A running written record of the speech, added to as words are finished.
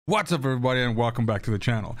What's up everybody and welcome back to the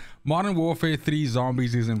channel. Modern Warfare 3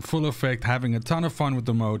 Zombies is in full effect, having a ton of fun with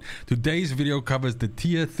the mode. Today's video covers the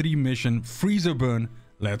tier 3 mission Freezer Burn.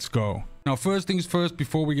 Let's go. Now first things first,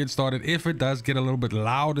 before we get started, if it does get a little bit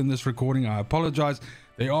loud in this recording, I apologize.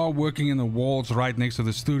 They are working in the walls right next to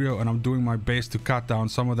the studio and I'm doing my best to cut down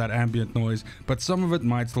some of that ambient noise, but some of it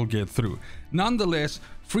might still get through. Nonetheless,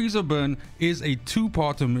 Freezer Burn is a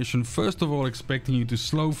two-parter mission. First of all, expecting you to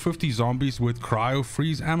slow 50 zombies with cryo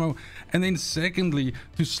freeze ammo, and then secondly,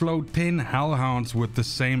 to slow 10 hellhounds with the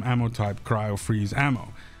same ammo type, cryo freeze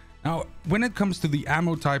ammo. Now, when it comes to the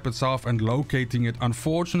ammo type itself and locating it,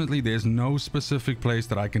 unfortunately, there's no specific place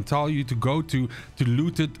that I can tell you to go to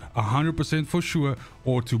loot it 100% for sure,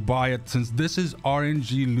 or to buy it, since this is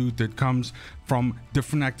RNG loot that comes from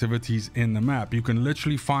different activities in the map. You can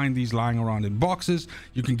literally find these lying around in boxes,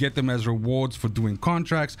 you can get them as rewards for doing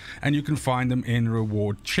contracts, and you can find them in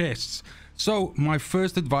reward chests. So my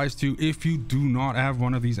first advice to you, if you do not have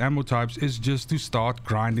one of these ammo types, is just to start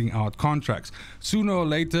grinding out contracts. Sooner or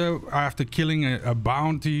later, after killing a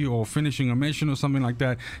bounty or finishing a mission or something like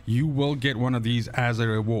that, you will get one of these as a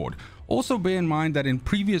reward. Also bear in mind that in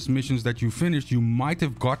previous missions that you finished, you might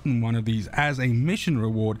have gotten one of these as a mission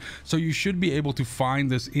reward, so you should be able to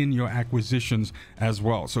find this in your acquisitions as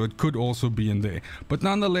well, so it could also be in there. But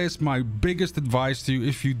nonetheless, my biggest advice to you,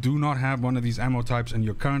 if you do not have one of these ammo types and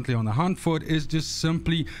you're currently on the hunt for it, is just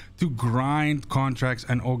simply to grind contracts,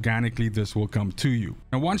 and organically this will come to you.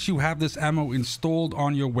 Now once you have this ammo installed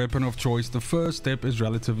on your weapon of choice, the first step is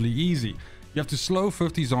relatively easy. You have to slow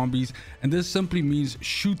 50 zombies, and this simply means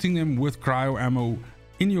shooting them with cryo ammo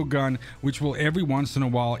in your gun, which will every once in a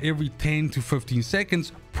while, every 10 to 15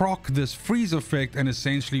 seconds, proc this freeze effect and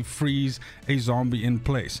essentially freeze a zombie in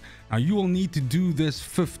place. Now you will need to do this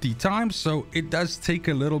 50 times, so it does take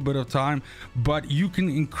a little bit of time, but you can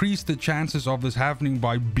increase the chances of this happening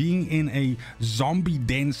by being in a zombie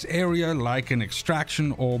dense area like an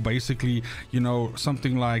extraction, or basically, you know,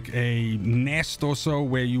 something like a nest or so,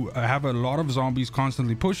 where you have a lot of zombies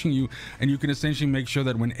constantly pushing you, and you can essentially make sure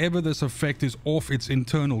that whenever this effect is off its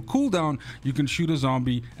internal cooldown, you can shoot a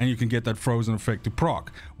zombie and you can get that frozen effect to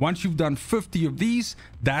proc. Once you've done 50 of these,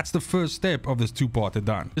 that's the first step of this two-parter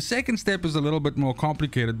done. The second step is a little bit more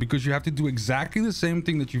complicated, because you have to do exactly the same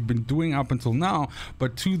thing that you've been doing up until now,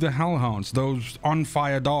 but to the hellhounds, those on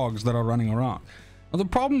fire dogs that are running around. Now the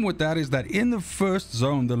problem with that is that in the first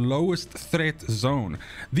zone, the lowest threat zone,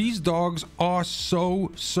 these dogs are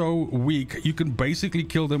so weak, you can basically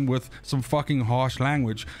kill them with some fucking harsh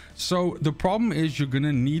language. So the problem is you're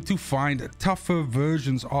gonna need to find tougher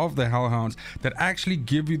versions of the hellhounds that actually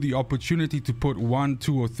give you the opportunity to put 1,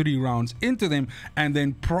 2, or 3 rounds into them, and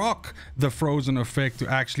then proc the frozen effect to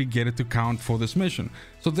actually get it to count for this mission.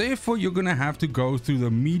 So therefore you're gonna have to go through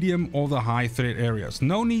the medium or the high threat areas.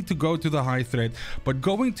 No need to go to the high threat, but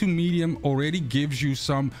going to medium already gives you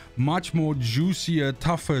some much more juicier,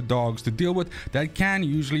 tougher dogs to deal with that can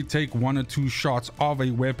usually take 1 or 2 shots of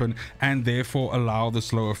a weapon and therefore allow the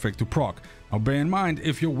slow effect to proc. Now bear in mind,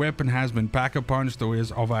 if your weapon has been packer punched or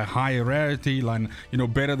is of a higher rarity, like, you know,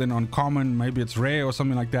 better than uncommon, maybe it's rare or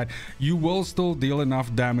something like that, you will still deal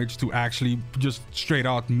enough damage to actually just straight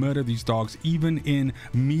out murder these dogs, even in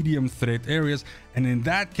medium threat areas. And in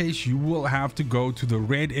that case, you will have to go to the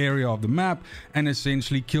red area of the map and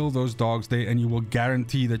essentially kill those dogs there, and you will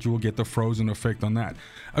guarantee that you will get the frozen effect on that.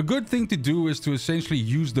 A good thing to do is to essentially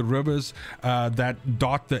use the rivers that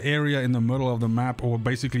dot the area in the middle of the map, or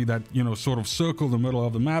basically that, you know, sort of circle the middle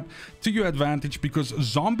of the map to your advantage, because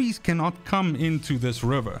zombies cannot come into this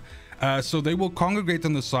river. So they will congregate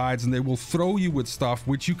on the sides and they will throw you with stuff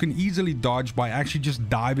which you can easily dodge by actually just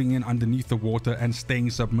diving in underneath the water and staying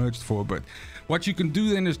submerged for a bit. What you can do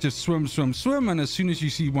then is just swim, and as soon as you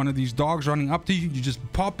see one of these dogs running up to you, you just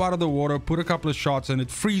pop out of the water, put a couple of shots in it,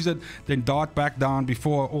 freeze it, then dart back down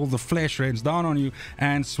before all the flesh rains down on you,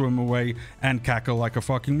 and swim away and cackle like a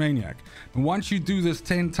fucking maniac. And once you do this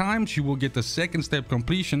 10 times, you will get the second step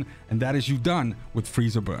completion, and that is you done with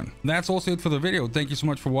Freezer Burn. That's also it for the video. Thank you so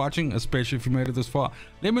much for watching, especially if you made it this far.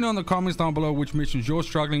 Let me know in the comments down below which missions you're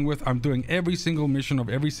struggling with. I'm doing every single mission of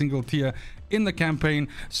every single tier in the campaign,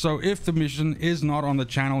 so if the mission is not on the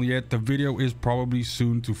channel yet, the video is probably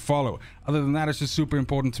soon to follow. Other than that, it's just super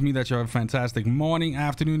important to me that you have a fantastic morning,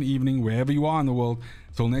 afternoon, evening, wherever you are in the world.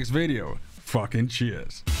 Till next video, fucking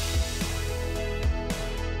cheers.